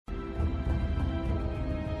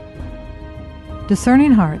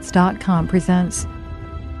DiscerningHearts.com presents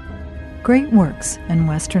Great Works in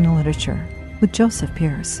Western Literature with Joseph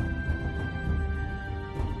Pearce.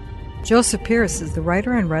 Joseph Pearce is the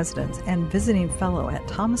writer-in-residence and visiting fellow at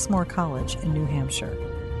Thomas More College in New Hampshire.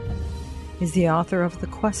 He's the author of The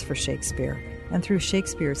Quest for Shakespeare and Through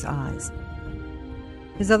Shakespeare's Eyes.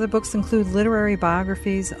 His other books include literary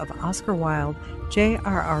biographies of Oscar Wilde,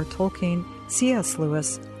 J.R.R. Tolkien, C.S.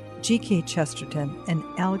 Lewis, G.K. Chesterton, and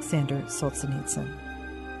Alexander Solzhenitsyn.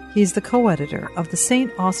 He's the co-editor of the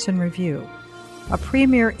St. Austin Review, a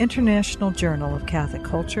premier international journal of Catholic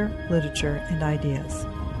culture, literature, and ideas.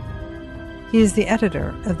 He is the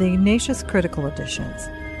editor of the Ignatius Critical Editions,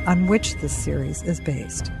 on which this series is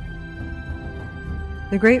based.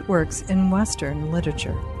 The Great Works in Western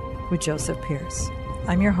Literature with Joseph Pearce.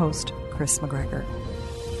 I'm your host, Chris McGregor.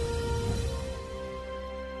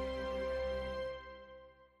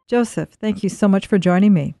 Joseph, thank you so much for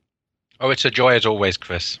joining me. Oh, it's a joy as always,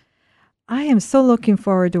 Chris. I am so looking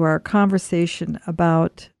forward to our conversation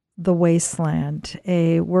about The Wasteland,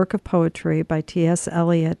 a work of poetry by T.S.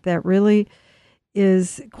 Eliot that really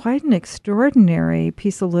is quite an extraordinary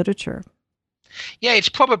piece of literature. Yeah, it's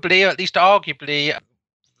probably, or at least arguably,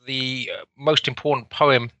 the most important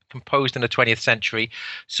poem composed in the 20th century.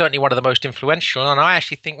 Certainly one of the most influential, and I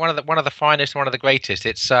actually think one of the finest, one of the greatest.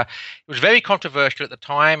 It was very controversial at the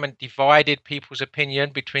time and divided people's opinion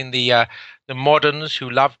between the moderns who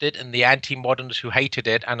loved it and the anti-moderns who hated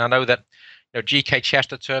it. And I know that G.K.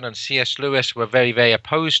 Chesterton and C.S. Lewis were very, very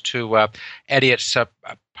opposed to Eliot's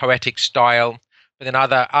poetic style. But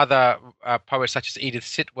then other poets such as Edith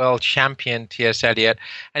Sitwell championed T.S. Eliot.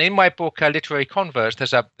 And in my book, Literary Converts,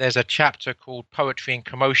 there's a chapter called Poetry in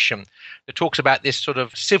Commotion that talks about this sort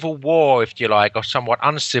of civil war, if you like, or somewhat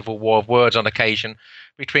uncivil war of words on occasion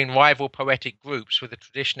between rival poetic groups, with the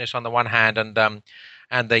traditionists on the one hand and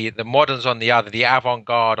the moderns on the other, the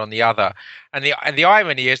avant-garde on the other. And the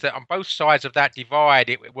irony is that on both sides of that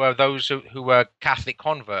divide, it were those who were Catholic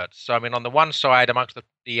converts. So, I mean, on the one side, amongst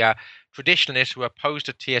the traditionalists who were opposed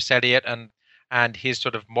to T.S. Eliot and his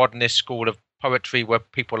sort of modernist school of poetry were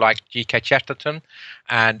people like G.K. Chesterton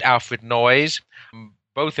and Alfred Noyes,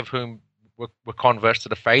 both of whom were converts to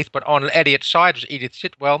the faith. But on Eliot's side was Edith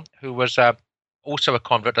Sitwell, who was also a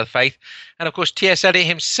convert to the faith. And of course, T.S. Eliot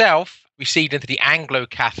himself received into the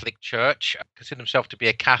Anglo-Catholic Church, considered himself to be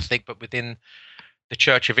a Catholic, but within the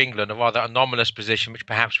Church of England, a rather anomalous position, which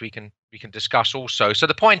perhaps we can discuss also. So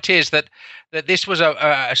the point is that this was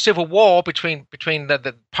a civil war between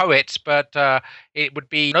the poets, but it would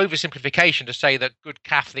be an oversimplification to say that good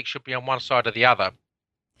Catholics should be on one side or the other.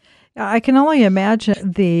 I can only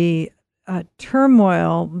imagine the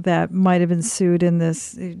turmoil that might have ensued in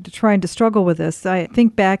this, trying to struggle with this. I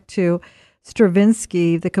think back to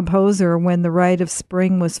Stravinsky, the composer, when The Rite of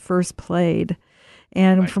Spring was first played.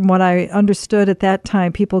 And From what I understood at that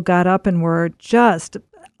time, people got up and were just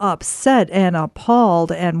upset and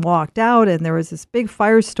appalled and walked out. And there was this big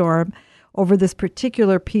firestorm over this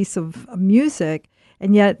particular piece of music.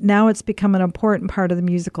 And yet now it's become an important part of the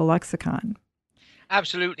musical lexicon.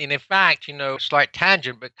 Absolutely. And in fact, slight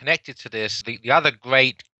tangent, but connected to this, the other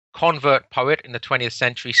great convert poet in the 20th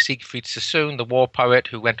century, Siegfried Sassoon, the war poet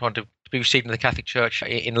who went on to be received in the Catholic Church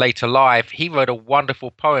in later life, he wrote a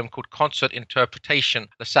wonderful poem called Concert Interpretation,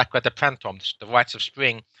 Le Sacre de Printemps, the Rites of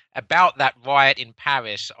Spring, about that riot in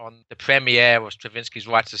Paris on the premiere of Stravinsky's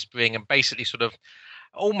Rites of Spring, and basically sort of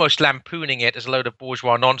almost lampooning it as a load of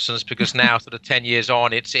bourgeois nonsense, because now sort of 10 years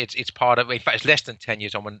on, it's part of, in fact, it's less than 10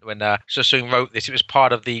 years on when Sassoon wrote this, it was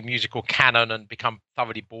part of the musical canon and become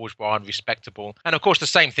thoroughly bourgeois and respectable. And of course, the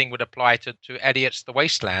same thing would apply to Eliot's The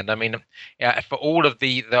Wasteland. I mean, for all of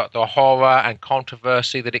the horror and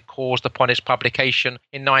controversy that it caused upon its publication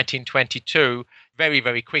in 1922, very,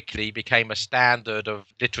 very quickly became a standard of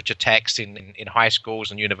literature text in high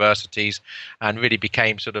schools and universities, and really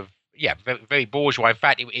became sort of very, very bourgeois. In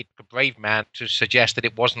fact, it a brave man to suggest that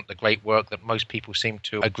it wasn't the great work that most people seem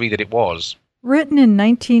to agree that it was. Written in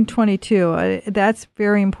 1922, that's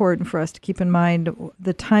very important for us to keep in mind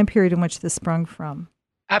the time period in which this sprung from.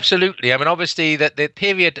 Absolutely. I mean, obviously, that the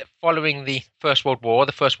period following the First World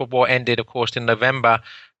War ended, of course, in November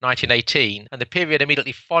 1918, and the period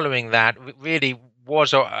immediately following that really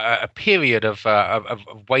was a period of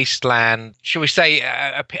wasteland, shall we say,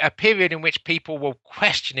 a period in which people were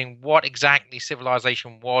questioning what exactly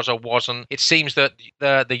civilization was or wasn't. It seems that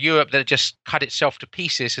the Europe that had just cut itself to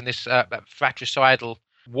pieces in this fratricidal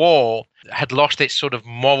war had lost its sort of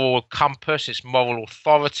moral compass, its moral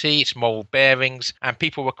authority, its moral bearings, and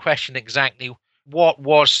people were questioning exactly what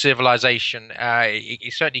was civilization.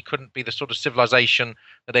 It certainly couldn't be the sort of civilization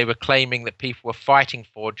that they were claiming that people were fighting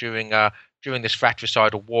for during during this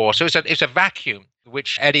fratricidal war. So it's a vacuum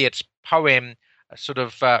which Eliot's poem sort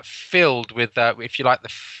of filled with, if you like, the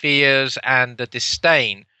fears and the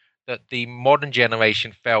disdain that the modern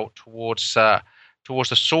generation felt towards the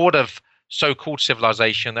sort of so-called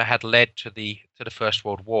civilization that had led to the First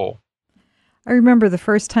World War. I remember the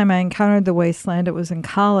first time I encountered the wasteland, it was in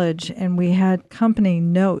college, and we had company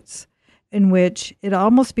notes in which it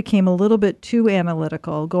almost became a little bit too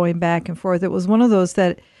analytical, going back and forth. It was one of those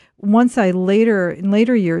that once I in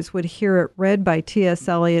later years would hear it read by T.S.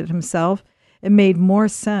 Eliot himself, it made more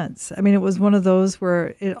sense. I mean, it was one of those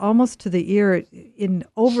where it almost to the ear, in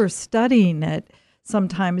overstudying it,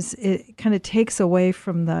 sometimes it kind of takes away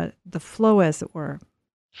from the flow, as it were.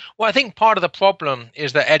 Well, I think part of the problem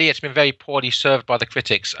is that Eliot's been very poorly served by the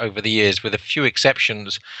critics over the years, with a few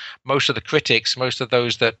exceptions. Most of the critics, most of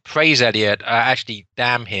those that praise Eliot, actually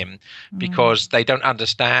damn him because they don't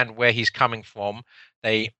understand where he's coming from.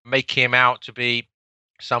 They make him out to be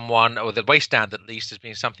someone, or the wasteland at least, as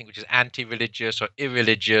being something which is anti-religious or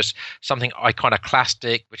irreligious, something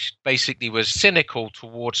iconoclastic, which basically was cynical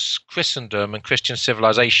towards Christendom and Christian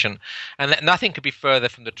civilization. And nothing could be further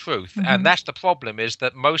from the truth. And that's the problem, is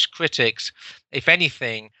that most critics, if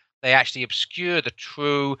anything, they actually obscure the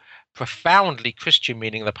true, profoundly Christian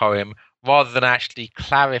meaning of the poem, rather than actually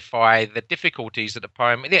clarify the difficulties that the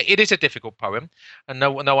poem. It is a difficult poem, and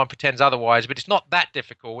no one pretends otherwise, but it's not that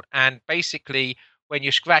difficult. And basically, when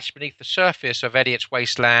you scratch beneath the surface of Eliot's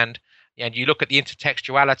Wasteland and you look at the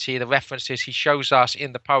intertextuality, the references he shows us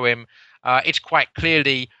in the poem, it's quite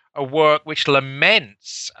clearly a work which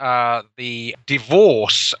laments the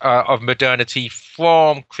divorce of modernity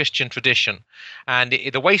from Christian tradition. And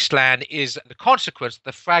the Wasteland is the consequence,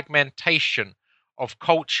 the fragmentation of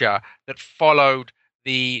culture that followed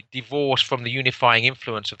the divorce from the unifying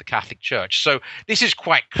influence of the Catholic Church. So this is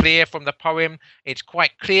quite clear from the poem. It's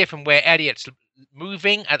quite clear from where Eliot's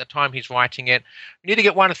moving at the time he's writing it. We need to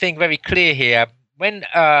get one thing very clear here. When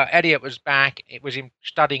Eliot was back, it was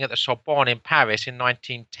studying at the Sorbonne in Paris in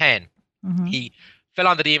 1910. He fell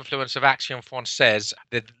under the influence of Action Française,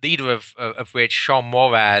 the leader of which, Jean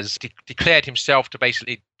Moraz, declared himself to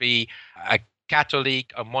basically be a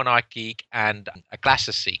Catholic, a monarchic, and a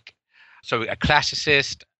classique. So a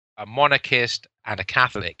classicist, a monarchist, and a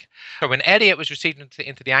Catholic. So when Eliot was received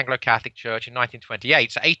into the Anglo-Catholic Church in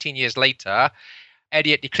 1928, so 18 years later,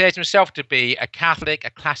 Eliot declares himself to be a Catholic,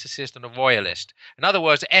 a classicist, and a royalist. In other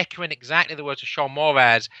words, echoing exactly the words of Jean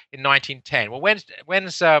Moraz in 1910. Well, when's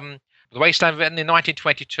the Wasteland written? In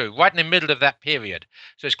 1922, right in the middle of that period.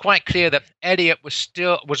 So it's quite clear that Eliot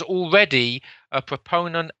was already a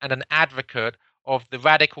proponent and an advocate of the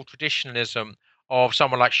radical traditionalism of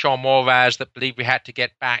someone like Jean Moraz, that believed we had to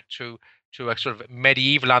get back to a sort of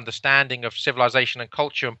medieval understanding of civilization and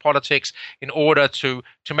culture and politics in order to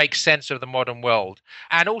make sense of the modern world.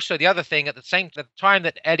 And also the other thing, at the time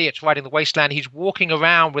that Eliot's writing The Wasteland, he's walking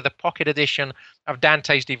around with a pocket edition of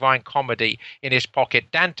Dante's Divine Comedy in his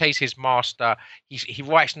pocket. Dante's his master. He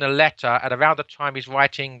writes in a letter at around the time he's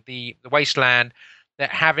writing the Wasteland that,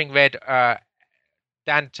 having read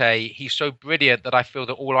Dante, he's so brilliant that I feel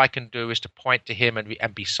that all I can do is to point to him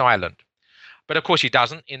and be silent. But of course he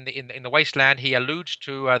doesn't. In the Wasteland, he alludes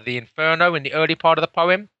to the Inferno in the early part of the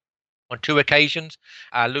poem on 2 occasions,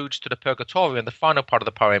 alludes to the Purgatorio in the final part of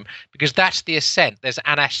the poem, because that's the ascent. There's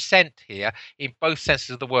an ascent here in both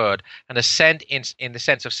senses of the word, an ascent in the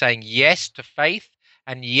sense of saying yes to faith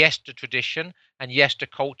and yes to tradition and yes to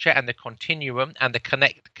culture and the continuum and the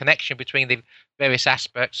connection between the various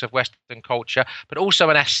aspects of Western culture, but also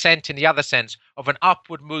an ascent in the other sense of an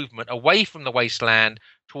upward movement away from the Wasteland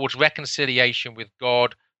towards reconciliation with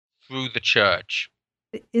God through the church.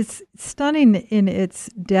 It's stunning in its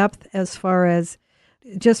depth, as far as,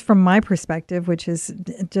 just from my perspective, which is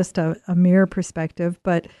just a mere perspective,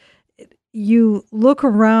 but you look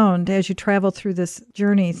around as you travel through this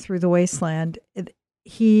journey through the Wasteland.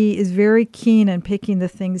 He is very keen in picking the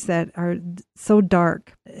things that are so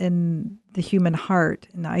dark in the human heart,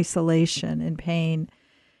 in isolation and pain,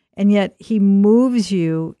 and yet he moves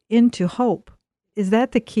you into hope. Is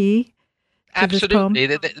that the key? Absolutely.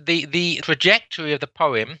 The trajectory of the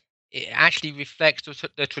poem, it actually reflects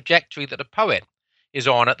the trajectory that the poet is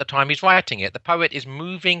on at the time he's writing it. The poet is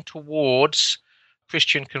moving towards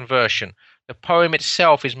Christian conversion. The poem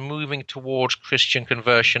itself is moving towards Christian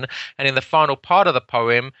conversion. And in the final part of the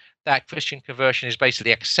poem, that Christian conversion is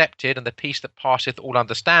basically accepted, and the peace that passeth all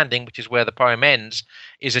understanding, which is where the poem ends,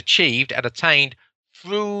 is achieved and attained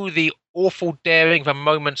through the awful daring of a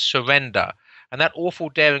moment's surrender. And that awful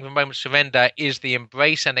daring of a moment's surrender is the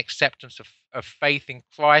embrace and acceptance of faith in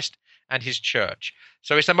Christ and his church.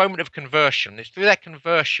 So it's a moment of conversion. It's through that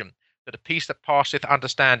conversion that the peace that passeth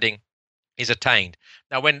understanding is attained.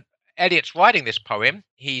 Now, when Eliot's writing this poem,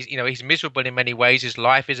 he's miserable in many ways. His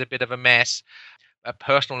life is a bit of a mess.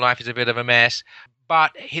 Personal life is a bit of a mess,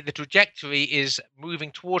 but the trajectory is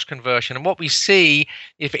moving towards conversion. And what we see,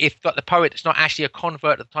 if the poet is not actually a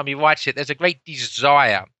convert at the time he writes it, there's a great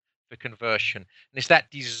desire for conversion, and it's that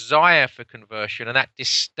desire for conversion and that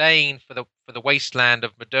disdain for the wasteland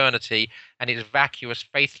of modernity and its vacuous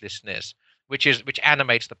faithlessness, which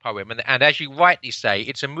animates the poem. And as you rightly say,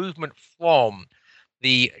 it's a movement from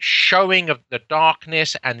the showing of the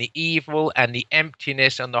darkness and the evil and the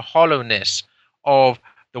emptiness and the hollowness of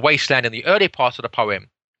the wasteland in the early parts of the poem,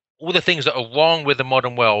 all the things that are wrong with the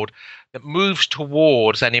modern world, that moves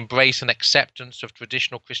towards an embrace and acceptance of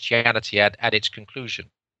traditional Christianity at its conclusion.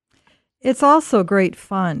 It's also great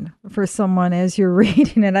fun for someone as you're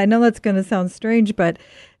reading it. I know that's going to sound strange, but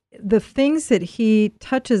the things that he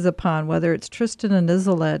touches upon, whether it's Tristan and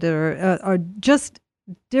Isolde or just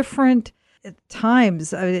different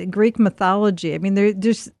times, Greek mythology. I mean,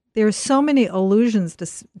 there's so many allusions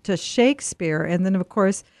to Shakespeare, and then of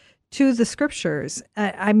course to the scriptures.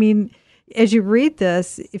 I mean, as you read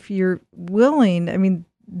this, if you're willing, I mean,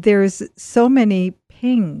 there's so many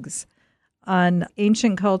pings on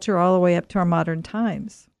ancient culture all the way up to our modern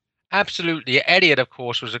times. Absolutely. Eliot, of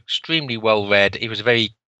course, was extremely well read. He was a very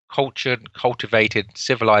cultured, cultivated,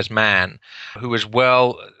 civilized man who was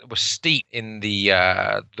steeped in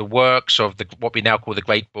the works of what we now call the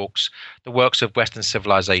great books, the works of Western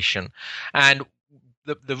civilization. And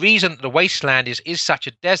the reason the wasteland is such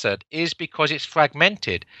a desert is because it's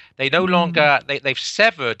fragmented. They no longer they've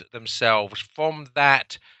severed themselves from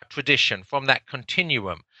that tradition, from that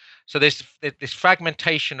continuum. So there's this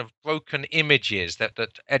fragmentation of broken images that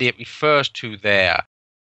Eliot refers to there.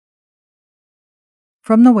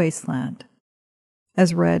 From the Wasteland,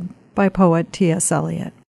 as read by poet T.S.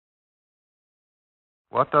 Eliot.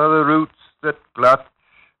 What are the roots that clutch?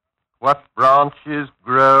 What branches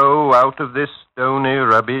grow out of this stony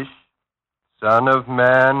rubbish? Son of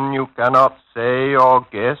man, you cannot say or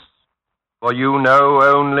guess, for you know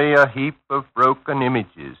only a heap of broken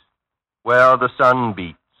images, where the sun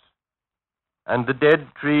beats. And the dead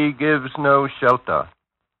tree gives no shelter,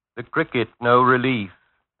 the cricket no relief,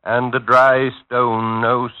 and the dry stone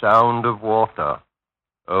no sound of water.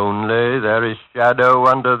 Only there is shadow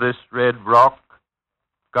under this red rock.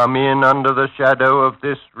 Come in under the shadow of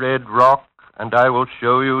this red rock, and I will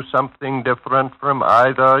show you something different from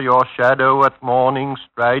either your shadow at morning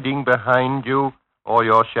striding behind you, or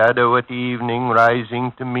your shadow at evening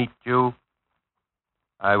rising to meet you.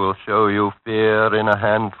 I will show you fear in a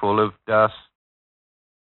handful of dust.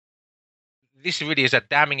 This really is a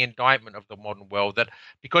damning indictment of the modern world, that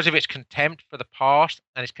because of its contempt for the past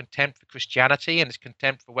and its contempt for Christianity and its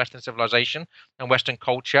contempt for Western civilization and Western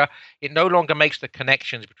culture, it no longer makes the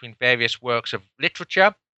connections between various works of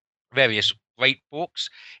literature, various great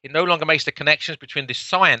books. It no longer makes the connections between the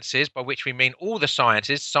sciences, by which we mean all the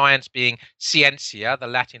sciences, science being scientia, the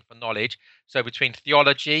Latin for knowledge. So between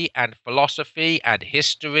theology and philosophy and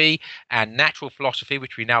history and natural philosophy,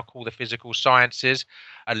 which we now call the physical sciences,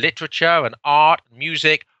 literature and art,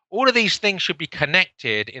 music, all of these things should be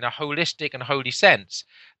connected in a holistic and holy sense.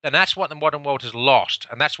 Then that's what the modern world has lost,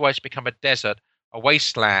 and that's why it's become a desert, a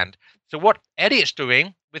wasteland. So what Eliot's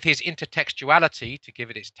doing with his intertextuality, to give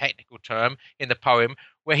it its technical term, in the poem,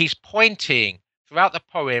 where he's pointing throughout the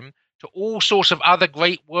poem to all sorts of other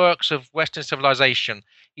great works of Western civilization.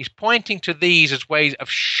 He's pointing to these as ways of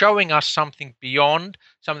showing us something beyond,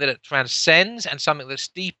 something that transcends, and something that's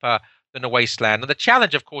deeper than the wasteland. And the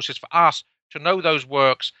challenge, of course, is for us to know those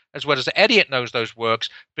works as well as Eliot knows those works,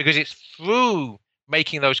 because it's through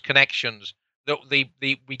making those connections that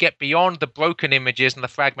we get beyond the broken images and the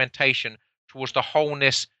fragmentation towards the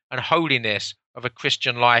wholeness and holiness of a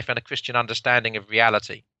Christian life and a Christian understanding of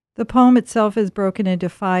reality. The poem itself is broken into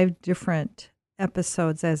 5 different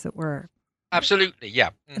episodes, as it were. Absolutely, yeah.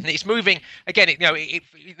 It's moving again.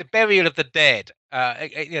 The burial of the dead.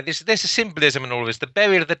 There's a symbolism in all of this. The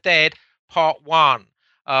burial of the dead, part 1.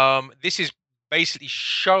 This is basically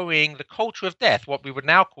showing the culture of death, what we would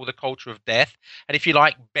now call the culture of death, and if you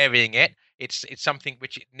like, burying it. It's something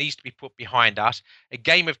which needs to be put behind us. A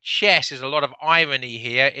game of chess is a lot of irony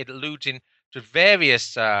here. It alludes to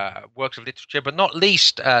various works of literature, but not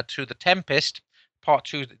least to The Tempest, part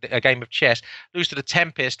 2, a game of chess, alludes to The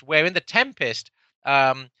Tempest, where in The Tempest,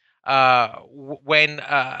 when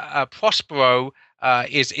Prospero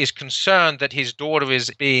is concerned that his daughter is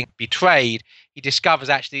being betrayed, he discovers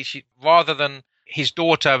actually rather than his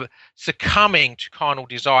daughter succumbing to carnal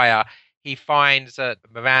desire, he finds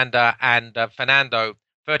Miranda and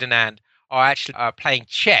Ferdinand are actually playing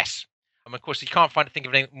chess Of course, you can't think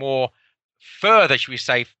of anything more further, should we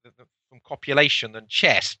say, from copulation than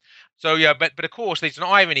chess. So yeah, but of course, there's an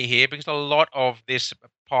irony here because a lot of this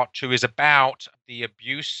part 2 is about the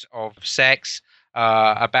abuse of sex,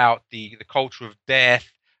 about the culture of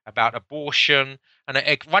death, about abortion,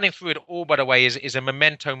 and running through it all, by the way, is a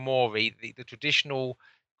memento mori, the traditional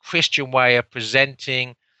Christian way of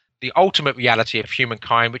presenting the ultimate reality of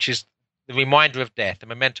humankind, which is the reminder of death, the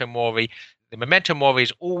memento mori. The memento mori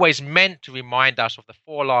is always meant to remind us of the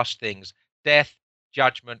 4 last things: death,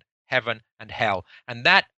 judgment, heaven, and hell. And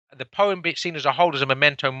that the poem seen as a whole as a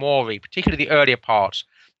memento mori, particularly the earlier parts.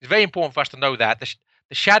 It's very important for us to know that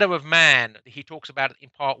the shadow of man that he talks about in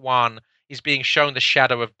part 1 is being shown the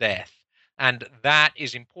shadow of death. And that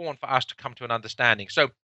is important for us to come to an understanding.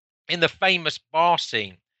 So in the famous bar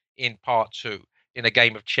scene in part 2, in a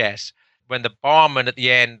game of chess, when the barman at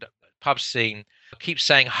the end, pub scene, keeps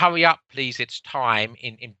saying, "Hurry up, please, it's time,"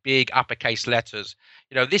 in big uppercase letters.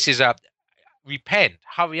 This is a repent,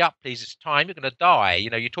 hurry up, please, it's time, you're going to die.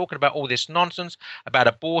 You're talking about all this nonsense about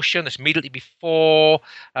abortion. That's immediately before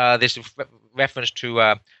this reference to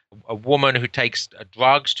a woman who takes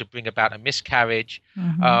drugs to bring about a miscarriage.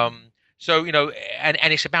 Mm-hmm. So, and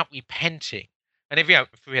it's about repenting. And if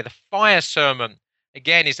through here, the fire sermon,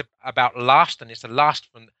 again, is about lust, and it's the lust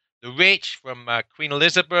from the rich, from Queen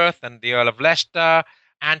Elizabeth and the Earl of Leicester,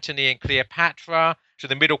 Antony and Cleopatra, to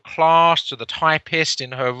the middle class, to the typist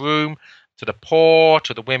in her room, to the poor,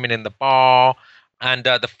 to the women in the bar. And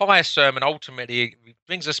the fire sermon ultimately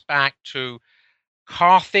brings us back to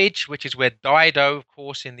Carthage, which is where Dido, of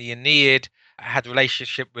course, in the Aeneid, had a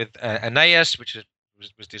relationship with Aeneas, which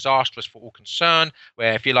was disastrous for all concerned,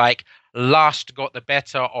 where, if you like, lust got the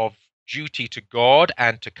better of duty to God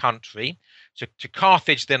and to country. So to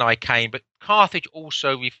Carthage then I came, but Carthage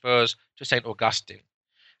also refers to St. Augustine.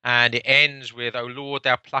 And it ends with, "O Lord,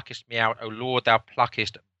 thou pluckest me out, O Lord, thou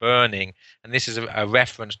pluckest burning." And this is a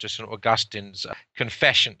reference to St. Augustine's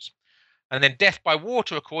Confessions. And then death by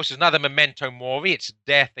water, of course, is another memento mori. It's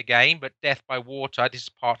death again, but death by water, this is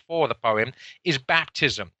part 4 of the poem, is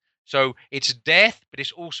baptism. So it's death, but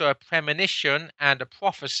it's also a premonition and a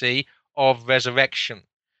prophecy of resurrection.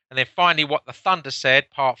 And then finally, what the thunder said,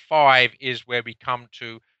 part 5, is where we come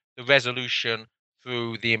to the resolution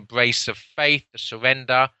through the embrace of faith, the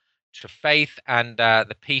surrender to faith, and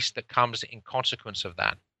the peace that comes in consequence of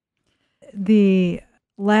that. The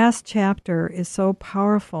last chapter is so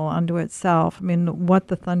powerful unto itself. I mean, what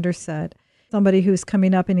the thunder said. Somebody who's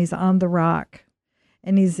coming up and he's on the rock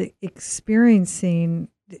and he's experiencing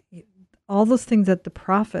all those things that the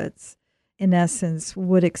prophets, in essence,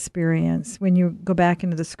 would experience when you go back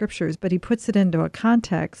into the scriptures, but he puts it into a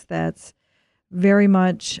context that's very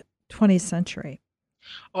much 20th century.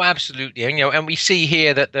 Oh, absolutely. And we see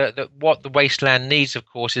here that what the wasteland needs, of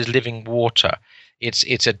course, is living water.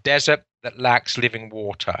 It's a desert that lacks living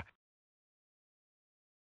water.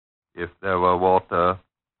 If there were water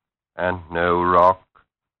and no rock,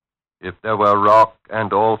 if there were rock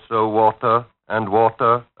and also water, and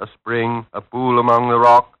water, a spring, a pool among the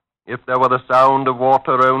rock, if there were the sound of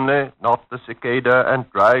water only, not the cicada and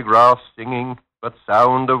dry grass singing, but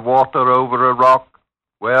sound of water over a rock,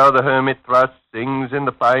 where the hermit thrush sings in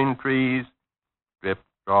the pine trees, drip,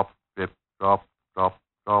 drop, drip, drop, drop,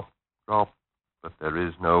 drop, drop, but there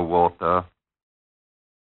is no water.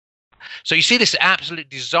 So you see this absolute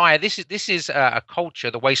desire. This is a culture,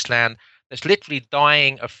 the wasteland, that's literally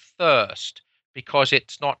dying of thirst because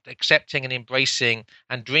it's not accepting and embracing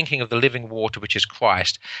and drinking of the living water, which is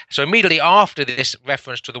Christ. So immediately after this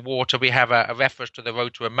reference to the water, we have a reference to the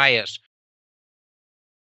road to Emmaus.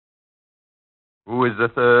 Who is the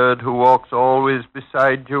third who walks always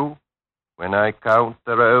beside you? When I count,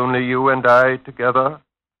 there are only you and I together.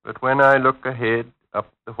 But when I look ahead,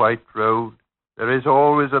 up the white road, there is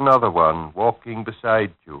always another one walking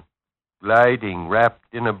beside you, gliding,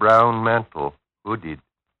 wrapped in a brown mantle, hooded.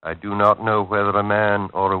 I do not know whether a man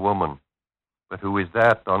or a woman, but who is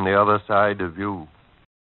that on the other side of you?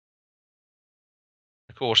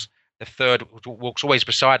 Of course, the third who walks always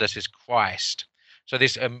beside us is Christ. So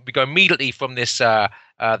this we go immediately from this the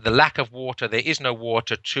lack of water, there is no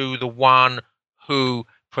water, to the one who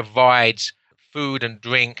provides food and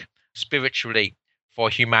drink spiritually for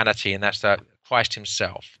humanity, and that's Christ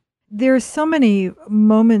himself. There are so many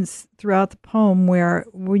moments throughout the poem where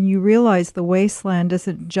when you realize the wasteland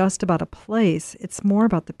isn't just about a place, it's more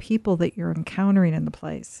about the people that you're encountering in the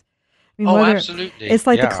place. I mean, absolutely. It's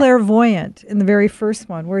like the clairvoyant in the very first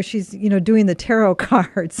one where she's, doing the tarot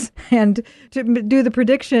cards and to do the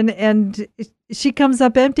prediction, and she comes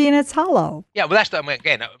up empty and it's hollow. Yeah, well, that's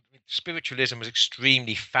again, spiritualism was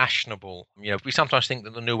extremely fashionable. We sometimes think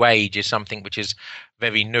that the New Age is something which is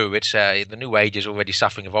very new. It's the New Age is already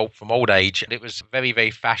suffering from old age. It was very,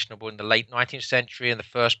 very fashionable in the late 19th century and the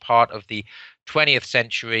first part of the 20th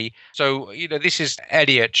century. So, this is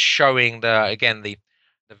Eliot showing the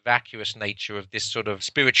vacuous nature of this sort of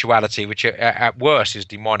spirituality, which at worst is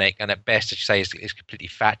demonic and at best, as you say, is completely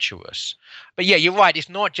fatuous. But yeah, you're right. It's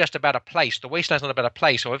not just about a place. The wasteland's not about a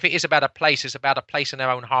place. Or if it is about a place, it's about a place in our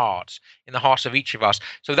own hearts, in the hearts of each of us.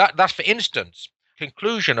 So that's, for instance,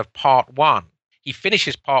 conclusion of part one. He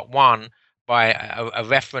finishes part one by a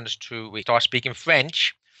reference to, we start speaking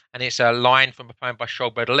French, and it's a line from a poem by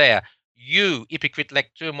Charles Baudelaire. You, hypocrite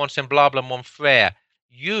lecteur, mon semblable, mon frère.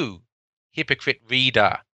 You, hypocrite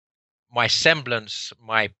reader, my semblance,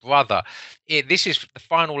 my brother. This is the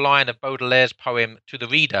final line of Baudelaire's poem to the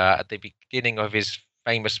reader at the beginning of his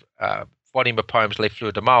famous volume of poems, Les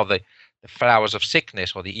Fleurs de Mal, the flowers of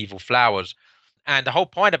sickness, or the evil flowers. And the whole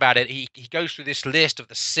point about it, he goes through this list of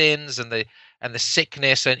the sins and the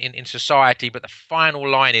sickness in society, but the final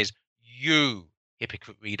line is, you,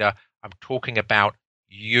 hypocrite reader, I'm talking about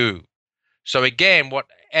you. So again, what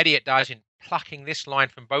Eliot does in plucking this line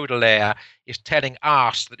from Baudelaire is telling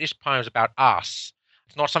us that this poem is about us.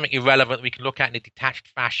 It's not something irrelevant that we can look at in a detached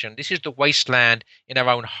fashion. This is the wasteland in our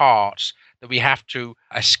own hearts that we have to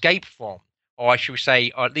escape from, or I should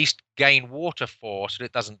say, or at least gain water for, so that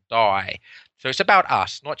it doesn't die. So it's about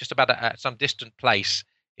us, not just about some distant place.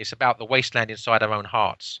 It's about the wasteland inside our own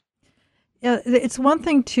hearts. Yeah, it's one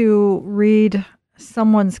thing to read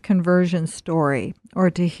someone's conversion story or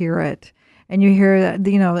to hear it. And you hear,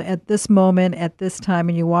 at this moment, at this time,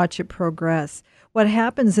 and you watch it progress. What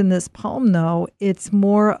happens in this poem, though, it's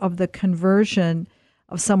more of the conversion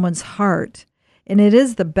of someone's heart. And it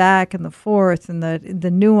is the back and the forth and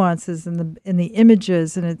the nuances and the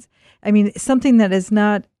images. And it's something that is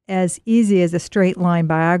not as easy as a straight line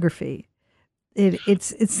biography.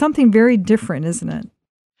 It's something very different, isn't it?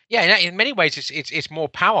 Yeah, in many ways, it's more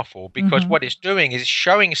powerful because what it's doing is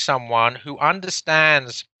showing someone who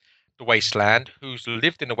understands the wasteland, who's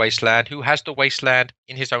lived in the wasteland, who has the wasteland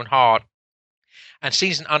in his own heart, and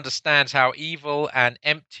sees and understands how evil and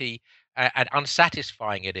empty and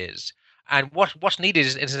unsatisfying it is. And what's needed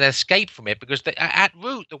is an escape from it, because at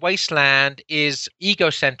root, the wasteland is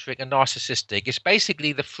egocentric and narcissistic. It's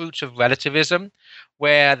basically the fruits of relativism,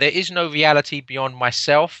 where there is no reality beyond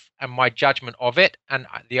myself and my judgment of it, and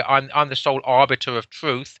I'm the sole arbiter of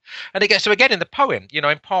truth. And again, so again, in the poem,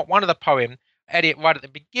 in part one of the poem, Eliot, right at the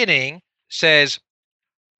beginning, says,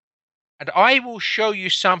 and I will show you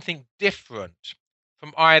something different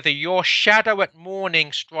from either your shadow at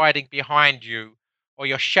morning striding behind you or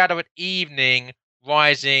your shadow at evening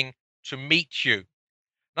rising to meet you.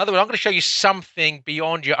 In other words, I'm going to show you something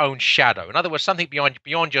beyond your own shadow. In other words, something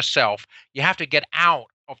beyond yourself. You have to get out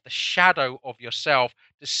of the shadow of yourself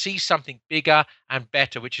to see something bigger and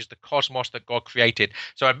better, which is the cosmos that God created.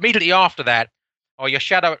 So immediately after that, or your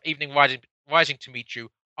shadow at evening rising to meet you,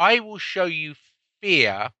 I will show you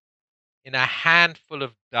fear in a handful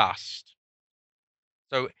of dust.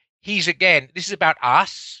 So this is about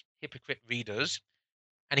us, hypocrite readers,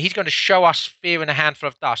 and he's going to show us fear in a handful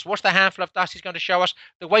of dust. What's the handful of dust he's going to show us?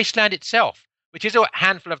 The wasteland itself, which is a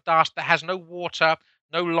handful of dust that has no water,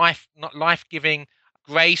 no life, not life-giving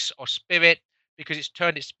grace or spirit, because it's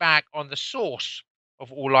turned its back on the source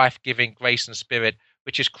of all life-giving grace and spirit,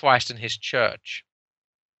 which is Christ and his church.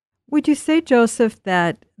 Would you say, Joseph,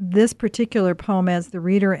 that this particular poem, as the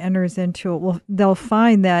reader enters into it, they'll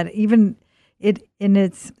find that even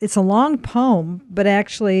it's a long poem, but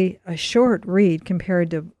actually a short read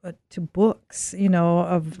compared to books,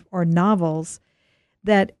 or novels,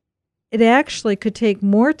 that it actually could take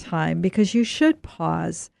more time because you should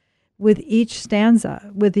pause with each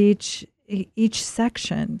stanza, with each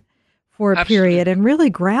section for a period and really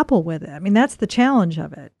grapple with it. I mean, that's the challenge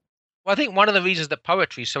of it. Well, I think one of the reasons that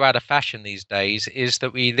poetry is so out of fashion these days is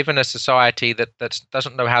that we live in a society that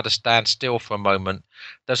doesn't know how to stand still for a moment,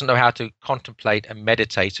 doesn't know how to contemplate and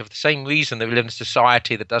meditate. So for the same reason that we live in a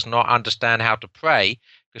society that does not understand how to pray,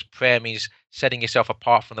 because prayer means setting yourself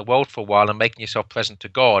apart from the world for a while and making yourself present to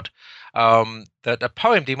God, that a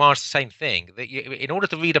poem demands the same thing. That in order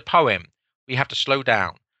to read a poem, we have to slow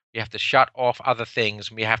down. We have to shut off other things,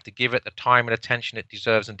 and we have to give it the time and attention it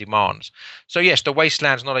deserves and demands. So yes, The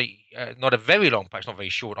Wasteland's not a very long poem. It's not very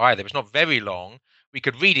short either. It's not very long. We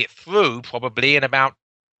could read it through probably in about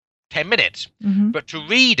 10 minutes. Mm-hmm. But to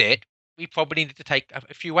read it, we probably need to take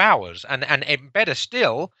a few hours. And better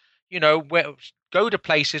still, go to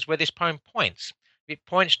places where this poem points. It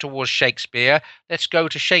points towards Shakespeare. Let's go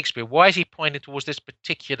to Shakespeare. Why is he pointing towards this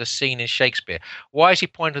particular scene in Shakespeare? Why is he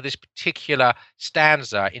pointing to this particular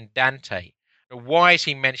stanza in Dante? Why is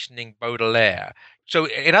he mentioning Baudelaire? So,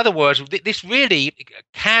 in other words, this really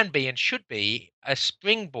can be and should be a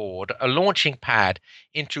springboard, a launching pad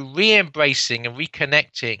into re-embracing and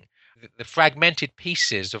reconnecting the fragmented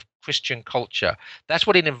pieces of Christian culture. That's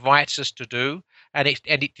what it invites us to do, and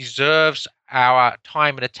it deserves our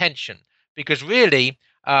time and attention, because really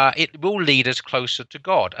it will lead us closer to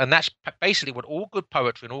God. And that's basically what all good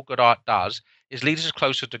poetry and all good art does, is lead us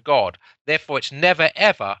closer to God. Therefore, it's never,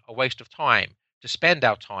 ever a waste of time to spend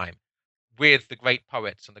our time with the great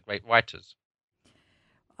poets and the great writers.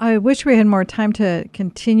 I wish we had more time to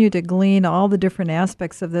continue to glean all the different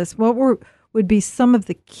aspects of this. What would be some of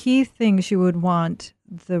the key things you would want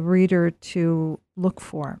the reader to look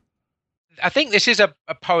for? I think this is a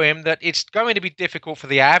poem that it's going to be difficult for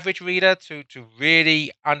the average reader to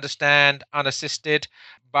really understand unassisted.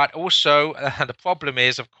 But also, the problem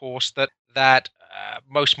is, of course, that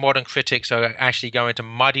most modern critics are actually going to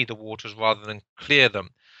muddy the waters rather than clear them.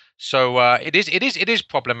 So it is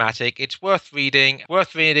problematic. It's worth reading.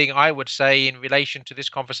 I would say, in relation to this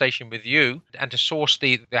conversation with you, and to source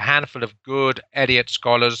the handful of good Eliot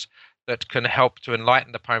scholars that can help to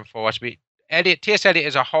enlighten the poem for us. T.S. Eliot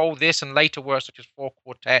as a whole, this and later works such as Four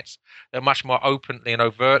Quartets, that are much more openly and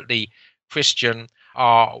overtly Christian,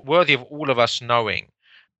 are worthy of all of us knowing.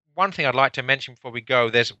 One thing I'd like to mention before we go,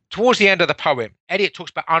 there's towards the end of the poem, Eliot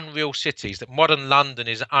talks about unreal cities, that modern London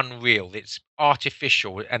is unreal, it's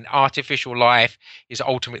artificial, and artificial life is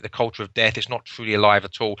ultimately the culture of death. It's not truly alive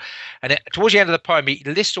at all. And towards the end of the poem, he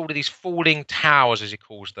lists all of these falling towers, as he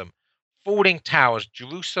calls them. Falling towers: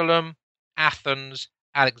 Jerusalem, Athens,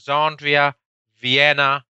 Alexandria,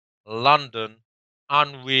 Vienna, London,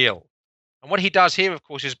 unreal. And what he does here, of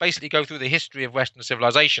course, is basically go through the history of Western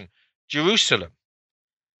civilization. Jerusalem,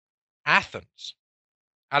 Athens,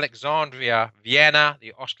 Alexandria, Vienna,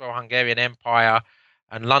 the Austro-Hungarian Empire,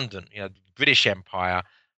 and London, the British Empire.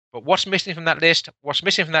 But what's missing from that list? What's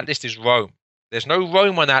missing from that list is Rome. There's no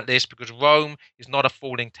Rome on that list, because Rome is not a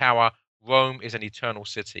falling tower. Rome is an eternal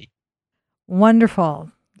city.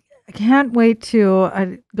 Wonderful. I can't wait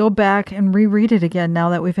to go back and reread it again now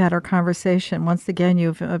that we've had our conversation. Once again,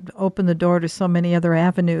 you've opened the door to so many other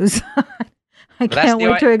avenues. I can't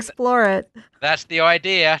wait to explore it. That's the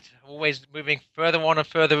idea. Always moving further on and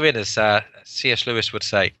further in, as C.S. Lewis would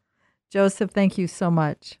say. Joseph, thank you so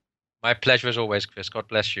much. My pleasure as always, Chris. God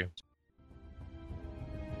bless you.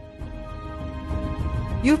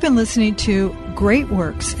 You've been listening to Great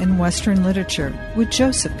Works in Western Literature with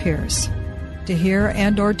Joseph Pearce. To hear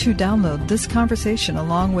and/or to download this conversation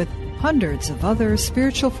along with hundreds of other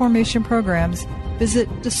spiritual formation programs, visit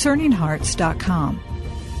discerninghearts.com.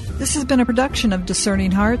 This has been a production of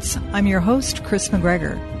Discerning Hearts. I'm your host, Chris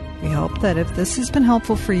McGregor. We hope that if this has been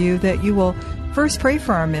helpful for you, that you will first pray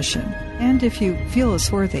for our mission, and if you feel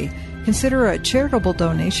us worthy, consider a charitable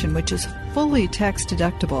donation which is fully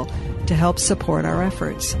tax-deductible to help support our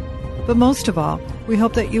efforts. But most of all, we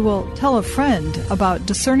hope that you will tell a friend about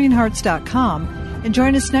discerninghearts.com and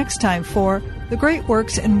join us next time for The Great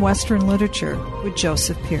Works in Western Literature with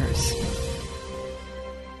Joseph Pearce.